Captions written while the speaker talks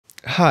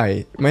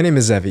Hi, my name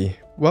is Evie.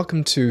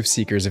 Welcome to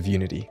Seekers of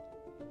Unity.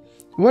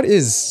 What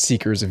is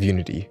Seekers of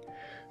Unity?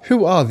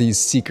 Who are these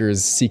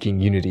seekers seeking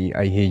unity,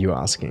 I hear you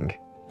asking?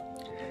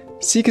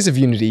 Seekers of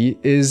Unity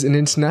is an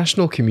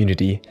international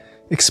community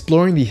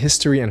exploring the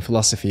history and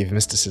philosophy of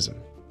mysticism.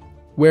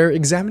 We're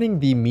examining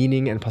the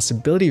meaning and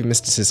possibility of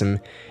mysticism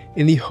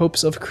in the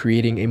hopes of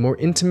creating a more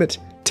intimate,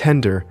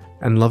 tender,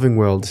 and loving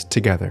world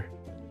together.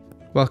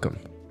 Welcome.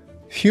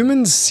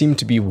 Humans seem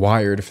to be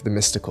wired for the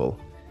mystical,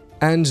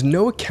 and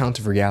no account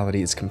of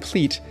reality is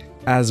complete,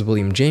 as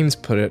William James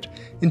put it,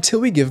 until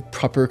we give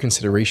proper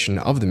consideration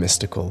of the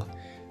mystical,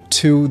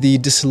 to the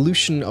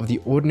dissolution of the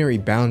ordinary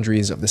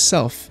boundaries of the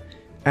self,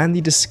 and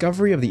the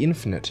discovery of the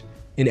infinite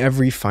in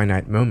every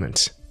finite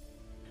moment.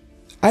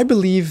 I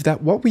believe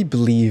that what we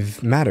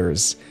believe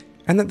matters,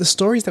 and that the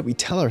stories that we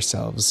tell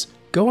ourselves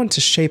go on to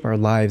shape our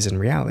lives and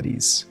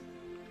realities.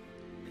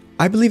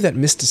 I believe that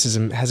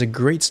mysticism has a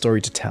great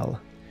story to tell,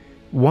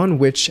 one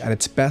which, at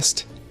its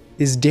best,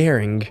 is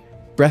daring,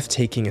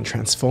 breathtaking and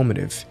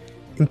transformative,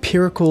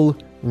 empirical,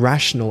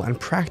 rational and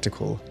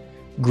practical,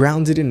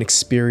 grounded in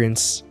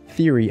experience,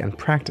 theory and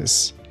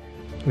practice,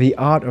 the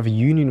art of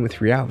union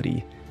with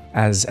reality,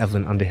 as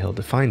Evelyn Underhill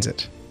defines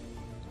it.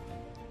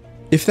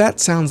 If that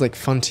sounds like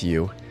fun to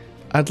you,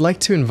 I'd like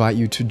to invite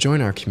you to join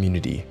our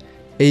community,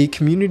 a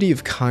community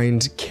of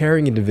kind,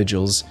 caring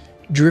individuals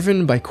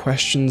driven by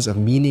questions of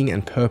meaning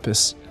and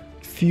purpose,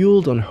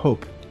 fueled on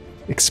hope,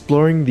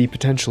 exploring the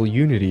potential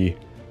unity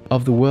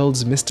of the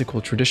world's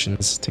mystical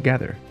traditions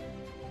together.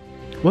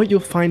 What you'll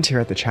find here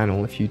at the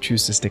channel, if you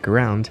choose to stick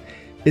around,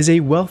 is a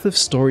wealth of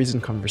stories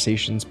and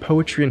conversations,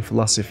 poetry and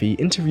philosophy,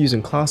 interviews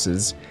and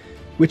classes,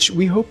 which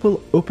we hope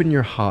will open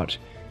your heart,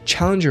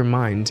 challenge your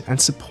mind, and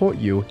support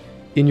you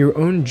in your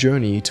own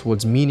journey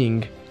towards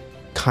meaning,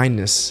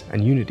 kindness,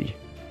 and unity.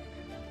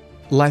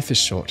 Life is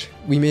short.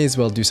 We may as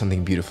well do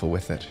something beautiful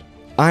with it.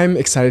 I'm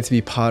excited to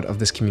be part of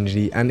this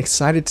community and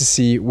excited to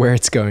see where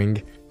it's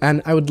going, and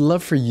I would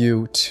love for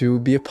you to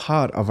be a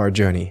part of our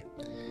journey.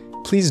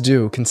 Please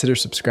do consider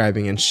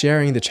subscribing and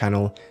sharing the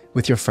channel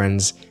with your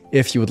friends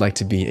if you would like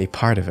to be a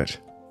part of it.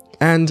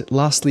 And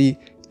lastly,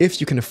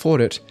 if you can afford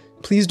it,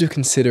 please do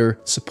consider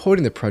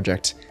supporting the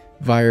project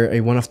via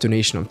a one-off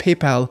donation on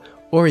PayPal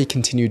or a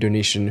continued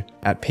donation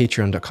at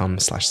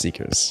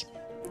patreon.com/seekers.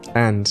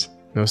 And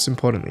most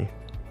importantly,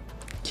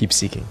 keep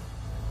seeking.